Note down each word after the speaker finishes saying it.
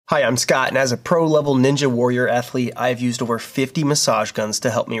Hi, I'm Scott, and as a pro-level Ninja Warrior athlete, I've used over 50 massage guns to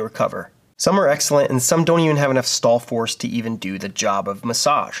help me recover. Some are excellent, and some don't even have enough stall force to even do the job of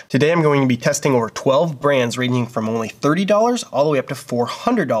massage. Today I'm going to be testing over 12 brands ranging from only $30 all the way up to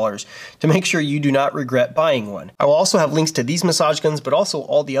 $400 to make sure you do not regret buying one. I will also have links to these massage guns, but also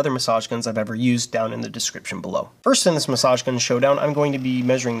all the other massage guns I've ever used down in the description below. First in this massage gun showdown, I'm going to be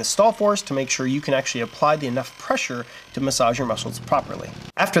measuring the stall force to make sure you can actually apply the enough pressure to massage your muscles properly.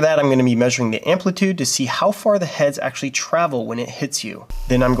 After that, I'm going to be measuring the amplitude to see how far the heads actually travel when it hits you.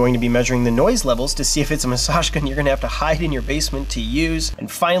 Then I'm going to be measuring the noise levels to see if it's a massage gun you're going to have to hide in your basement to use.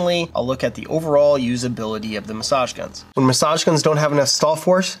 And finally, I'll look at the overall usability of the massage guns. When massage guns don't have enough stall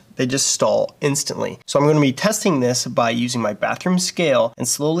force, they just stall instantly. So I'm going to be testing this by using my bathroom scale and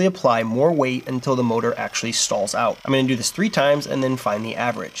slowly apply more weight until the motor actually stalls out. I'm going to do this 3 times and then find the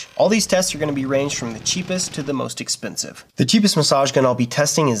average. All these tests are going to be ranged from the cheapest to the most expensive. The cheapest massage gun I'll be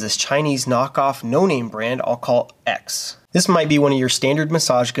testing is this Chinese knockoff no-name brand I'll call X. This might be one of your standard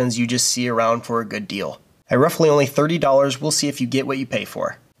massage guns you just see around for a good deal. At roughly only $30, we'll see if you get what you pay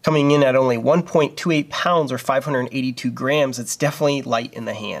for. Coming in at only 1.28 pounds or 582 grams, it's definitely light in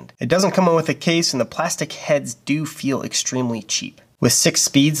the hand. It doesn't come in with a case, and the plastic heads do feel extremely cheap. With 6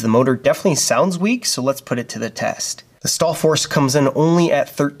 speeds, the motor definitely sounds weak, so let's put it to the test. The stall force comes in only at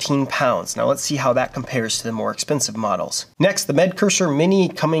 13 pounds. Now let's see how that compares to the more expensive models. Next, the Medcursor Mini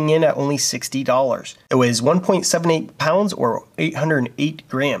coming in at only $60. It weighs 1.78 pounds or 808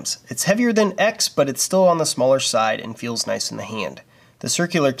 grams. It's heavier than X, but it's still on the smaller side and feels nice in the hand. The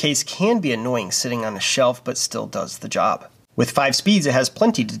circular case can be annoying sitting on a shelf, but still does the job. With 5 speeds, it has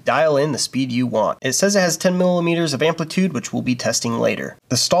plenty to dial in the speed you want. It says it has 10 millimeters of amplitude, which we'll be testing later.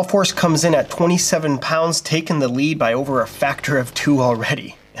 The stall force comes in at 27 pounds, taking the lead by over a factor of 2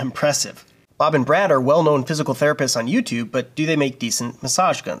 already. Impressive. Bob and Brad are well-known physical therapists on YouTube, but do they make decent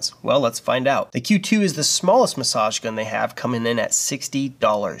massage guns? Well, let's find out. The Q2 is the smallest massage gun they have, coming in at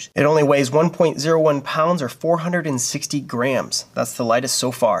 $60. It only weighs 1.01 pounds or 460 grams. That's the lightest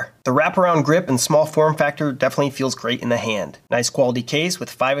so far. The wraparound grip and small form factor definitely feels great in the hand. Nice quality case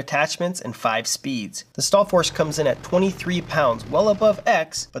with 5 attachments and 5 speeds. The stall force comes in at 23 pounds, well above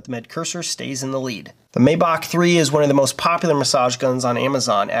X, but the Medcursor stays in the lead. The Mebak 3 is one of the most popular massage guns on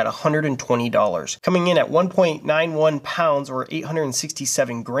Amazon at $120. Coming in at 1.91 pounds or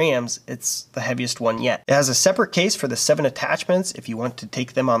 867 grams, it's the heaviest one yet. It has a separate case for the 7 attachments if you want to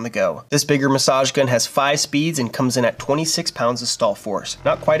take them on the go. This bigger massage gun has 5 speeds and comes in at 26 pounds of stall force.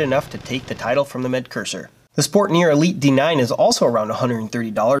 Not quite enough to take the title from the Medcursor. The Sportneer Elite D9 is also around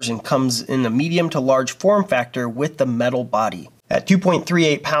 $130 and comes in a medium to large form factor with the metal body. At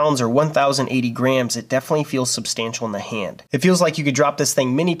 2.38 pounds or 1,080 grams, it definitely feels substantial in the hand. It feels like you could drop this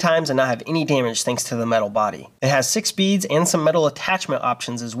thing many times and not have any damage thanks to the metal body. It has 6 speeds and some metal attachment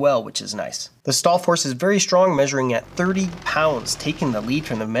options as well, which is nice. The stall force is very strong, measuring at 30 pounds, taking the lead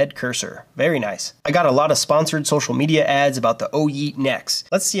from the Medcursor. Very nice. I got a lot of sponsored social media ads about the Yeet Next.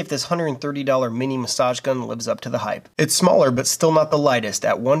 Let's see if this $130 mini massage gun lives up to the hype. It's smaller, but still not the lightest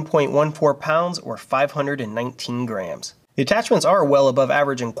at 1.14 pounds or 519 grams. The attachments are well above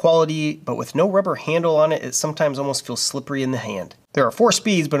average in quality, but with no rubber handle on it, it sometimes almost feels slippery in the hand. There are 4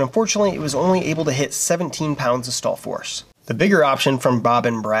 speeds, but unfortunately it was only able to hit 17 pounds of stall force. The bigger option from Bob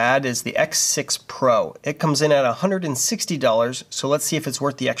and Brad is the X6 Pro. It comes in at $160, so let's see if it's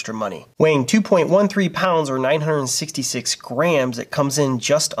worth the extra money. Weighing 2.13 pounds or 966 grams, it comes in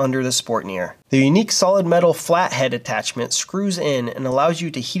just under the Sportneer. The unique solid metal flathead attachment screws in and allows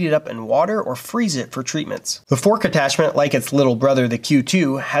you to heat it up in water or freeze it for treatments. The fork attachment, like its little brother the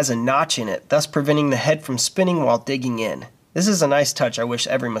Q2, has a notch in it, thus preventing the head from spinning while digging in. This is a nice touch I wish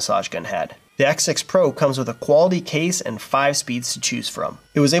every massage gun had. The X6 Pro comes with a quality case and 5 speeds to choose from.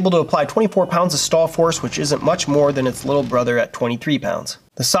 It was able to apply 24 pounds of stall force, which isn't much more than its little brother at 23 pounds.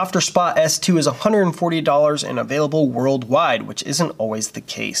 The Softerspot S2 is $140 and available worldwide, which isn't always the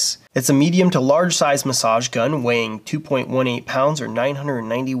case. It's a medium to large size massage gun weighing 2.18 pounds or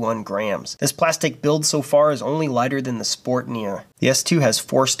 991 grams. This plastic build so far is only lighter than the Sportneer. The S2 has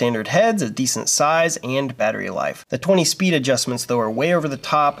 4 standard heads, a decent size, and battery life. The 20 speed adjustments though are way over the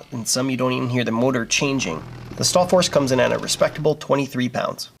top, and some you don't even hear the motor changing. The stall force comes in at a respectable 23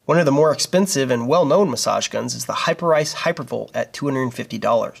 pounds. One of the more expensive and well-known massage guns is the Hyperice Hypervolt at $250.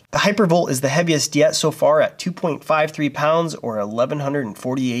 The Hypervolt is the heaviest yet so far at 2.53 pounds or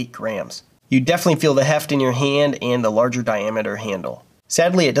 1,148 grams. You definitely feel the heft in your hand and the larger diameter handle.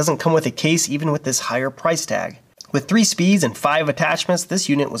 Sadly, it doesn't come with a case even with this higher price tag. With 3 speeds and 5 attachments, this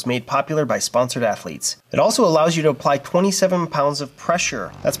unit was made popular by sponsored athletes. It also allows you to apply 27 pounds of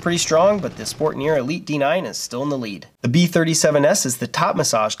pressure. That's pretty strong, but the Sportneer Elite D9 is still in the lead. The B37S is the top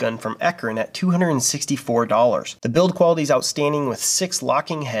massage gun from Ekrin at $264. The build quality is outstanding with 6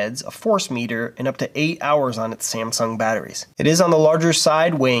 locking heads, a force meter, and up to 8 hours on its Samsung batteries. It is on the larger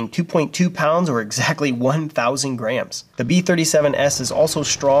side, weighing 2.2 pounds or exactly 1,000 grams. The B37S is also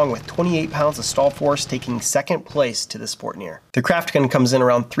strong with 28 pounds of stall force, taking second place to the Sportneer. The Kraftgun comes in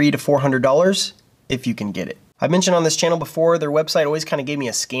around $300 to $400 if you can get it. I've mentioned on this channel before, their website always kind of gave me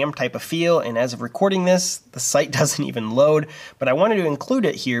a scam type of feel, and as of recording this, the site doesn't even load, but I wanted to include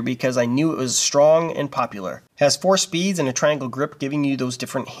it here because I knew it was strong and popular. It has 4 speeds and a triangle grip giving you those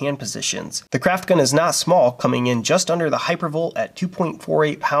different hand positions. The Kraftgun is not small, coming in just under the Hypervolt at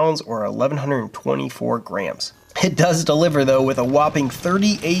 2.48 pounds or 1,124 grams. It does deliver though, with a whopping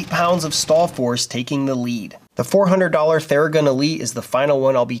 38 pounds of stall force taking the lead. The $400 Theragun Elite is the final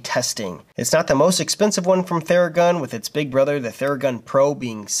one I'll be testing. It's not the most expensive one from Theragun, with its big brother, the Theragun Pro,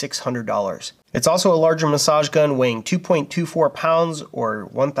 being $600. It's also a larger massage gun weighing 2.24 pounds or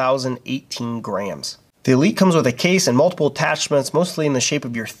 1,018 grams. The Elite comes with a case and multiple attachments, mostly in the shape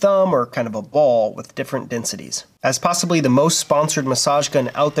of your thumb or kind of a ball with different densities. As possibly the most sponsored massage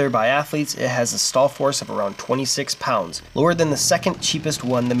gun out there by athletes, it has a stall force of around 26 pounds, lower than the second cheapest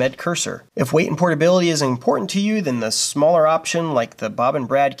one, the Medcursor. If weight and portability is important to you, then the smaller option like the Bob &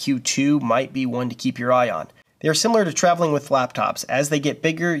 Brad Q2 might be one to keep your eye on. They are similar to traveling with laptops. As they get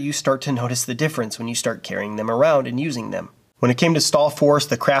bigger, you start to notice the difference when you start carrying them around and using them. When it came to stall force,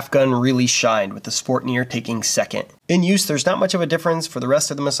 the Kraftgun really shined, with the Sportneer taking second. In use, there's not much of a difference for the rest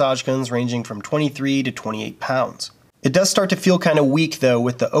of the massage guns, ranging from 23 to 28 pounds. It does start to feel kind of weak though,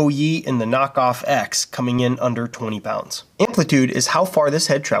 with the OYE and the knockoff X coming in under 20 pounds. Amplitude is how far this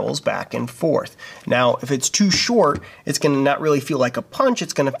head travels back and forth. Now, if it's too short, it's going to not really feel like a punch,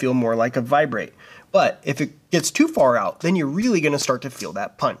 it's going to feel more like a vibrate. But if it gets too far out, then you're really going to start to feel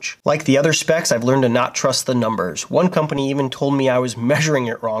that punch. Like the other specs, I've learned to not trust the numbers. One company even told me I was measuring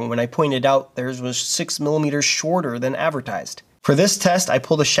it wrong when I pointed out theirs was 6 millimeters shorter than advertised. For this test, I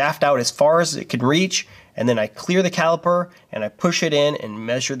pull the shaft out as far as it can reach, and then I clear the caliper and I push it in and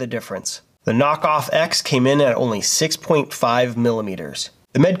measure the difference. The knockoff X came in at only 6.5 millimeters.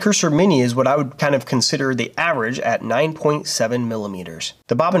 The Medcursor Mini is what I would kind of consider the average at 9.7 millimeters.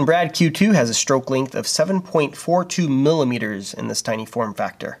 The Bob & Brad Q2 has a stroke length of 7.42 millimeters in this tiny form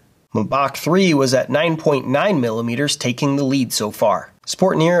factor. Mebak 3 was at 9.9 millimeters, taking the lead so far.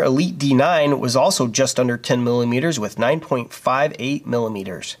 Sportneer Elite D9 was also just under 10 millimeters with 9.58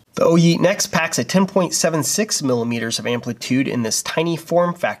 millimeters. The OYE next packs a 10.76 millimeters of amplitude in this tiny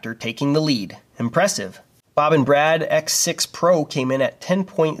form factor, taking the lead. Impressive. Bob & Brad X6 Pro came in at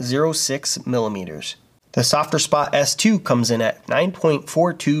 10.06 millimeters. The Softerspot S2 comes in at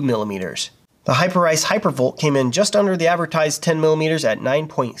 9.42 millimeters. The Hyperice Hypervolt came in just under the advertised 10 millimeters at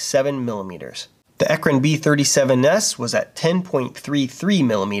 9.7 millimeters. The Ekrin B37S was at 10.33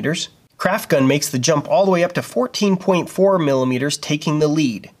 millimeters. Kraftgun makes the jump all the way up to 14.4 millimeters, taking the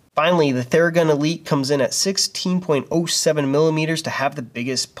lead. Finally, the Theragun Elite comes in at 16.07 millimeters to have the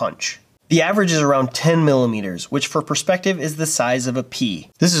biggest punch. The average is around 10 millimeters, which for perspective is the size of a pea.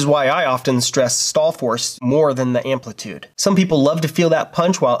 This is why I often stress stall force more than the amplitude. Some people love to feel that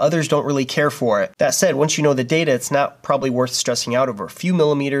punch while others don't really care for it. That said, once you know the data, it's not probably worth stressing out over a few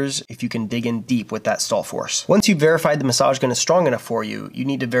millimeters if you can dig in deep with that stall force. Once you've verified the massage gun is strong enough for you, you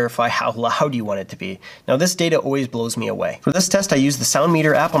need to verify how loud you want it to be. Now this data always blows me away. For this test, I used the sound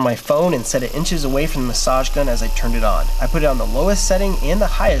meter app on my phone and set it inches away from the massage gun as I turned it on. I put it on the lowest setting and the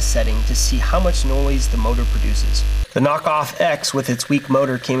highest setting to see how much noise the motor produces. The knockoff X with its weak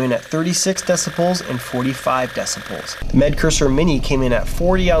motor came in at 36 decibels and 45 decibels. The Medcursor Mini came in at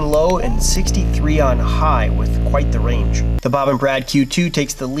 40 on low and 63 on high, with quite the range. The Bob & Brad Q2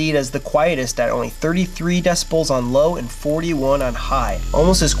 takes the lead as the quietest at only 33 decibels on low and 41 on high,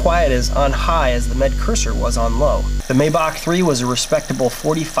 almost as quiet as on high as the Medcursor was on low. The Mebak 3 was a respectable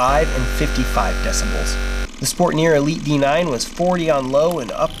 45 and 55 decibels. The Sportneer Elite D9 was 40 on low and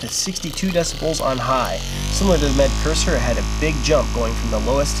up to 62 decibels on high. Similar to the Medcursor, it had a big jump going from the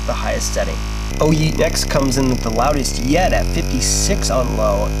lowest to the highest setting. OYE next comes in with the loudest yet at 56 on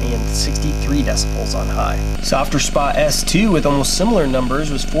low and 63 decibels on high. Softerspot S2 with almost similar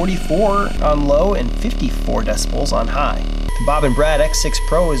numbers was 44 on low and 54 decibels on high. The Bob & Brad X6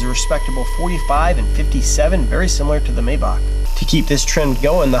 Pro is a respectable 45 and 57, very similar to the Mebak. To keep this trend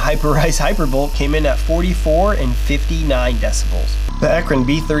going, the Hyperice Hypervolt came in at 44 and 59 decibels. The Ekrin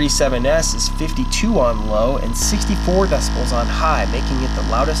B37S is 52 on low and 64 decibels on high, making it the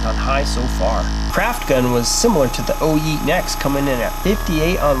loudest on high so far. Kraftgun was similar to the OYEET Next, coming in at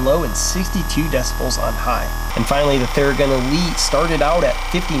 58 on low and 62 decibels on high. And finally, the Theragun Elite started out at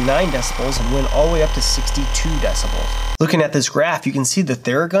 59 decibels and went all the way up to 62 decibels. Looking at this graph, you can see the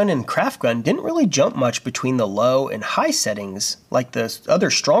Theragun and Kraftgun didn't really jump much between the low and high settings like the other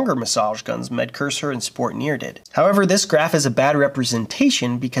stronger massage guns Medcursor and Sportneer did. However, this graph is a bad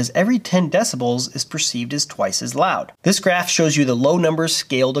representation because every 10 decibels is perceived as twice as loud. This graph shows you the low numbers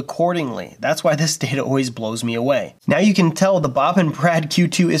scaled accordingly. That's why this data always blows me away. Now you can tell the Bob & Brad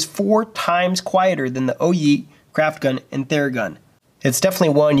Q2 is 4 times quieter than the OYEET, Kraftgun, and Theragun. It's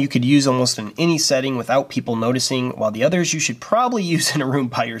definitely one you could use almost in any setting without people noticing, while the others you should probably use in a room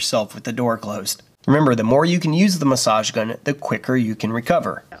by yourself with the door closed. Remember, the more you can use the massage gun, the quicker you can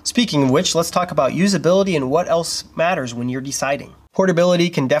recover. Speaking of which, let's talk about usability and what else matters when you're deciding. Portability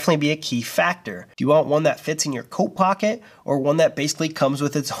can definitely be a key factor. Do you want one that fits in your coat pocket or one that basically comes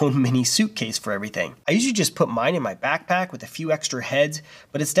with its own mini suitcase for everything? I usually just put mine in my backpack with a few extra heads,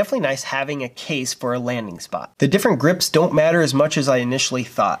 but it's definitely nice having a case for a landing spot. The different grips don't matter as much as I initially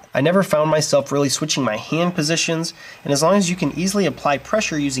thought. I never found myself really switching my hand positions, and as long as you can easily apply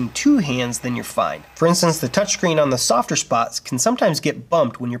pressure using 2 hands, then you're fine. For instance, the touchscreen on the Softerspot can sometimes get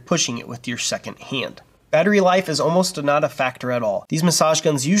bumped when you're pushing it with your second hand. Battery life is almost not a factor at all. These massage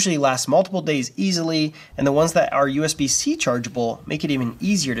guns usually last multiple days easily, and the ones that are USB-C chargeable make it even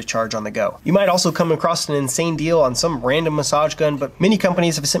easier to charge on the go. You might also come across an insane deal on some random massage gun, but many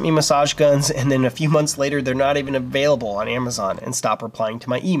companies have sent me massage guns and then a few months later they're not even available on Amazon and stop replying to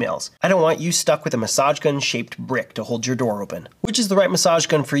my emails. I don't want you stuck with a massage gun shaped brick to hold your door open. Which is the right massage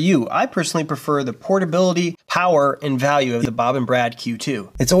gun for you? I personally prefer the portability, power, and value of the Bob & Brad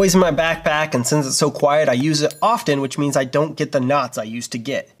Q2. It's always in my backpack, and since it's so quiet, I use it often, which means I don't get the knots I used to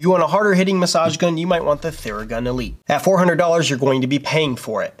get. If you want a harder hitting massage gun, you might want the Theragun Elite. At $400, you're going to be paying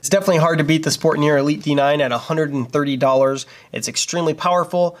for it. It's definitely hard to beat the Sportneer Elite D9 at $130. It's extremely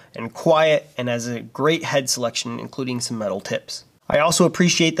powerful and quiet and has a great head selection, including some metal tips. I also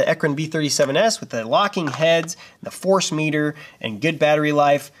appreciate the Ekrin B37S with the locking heads, the force meter, and good battery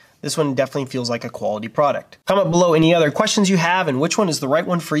life. This one definitely feels like a quality product. Comment below any other questions you have and which one is the right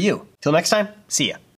one for you. Till next time, see ya.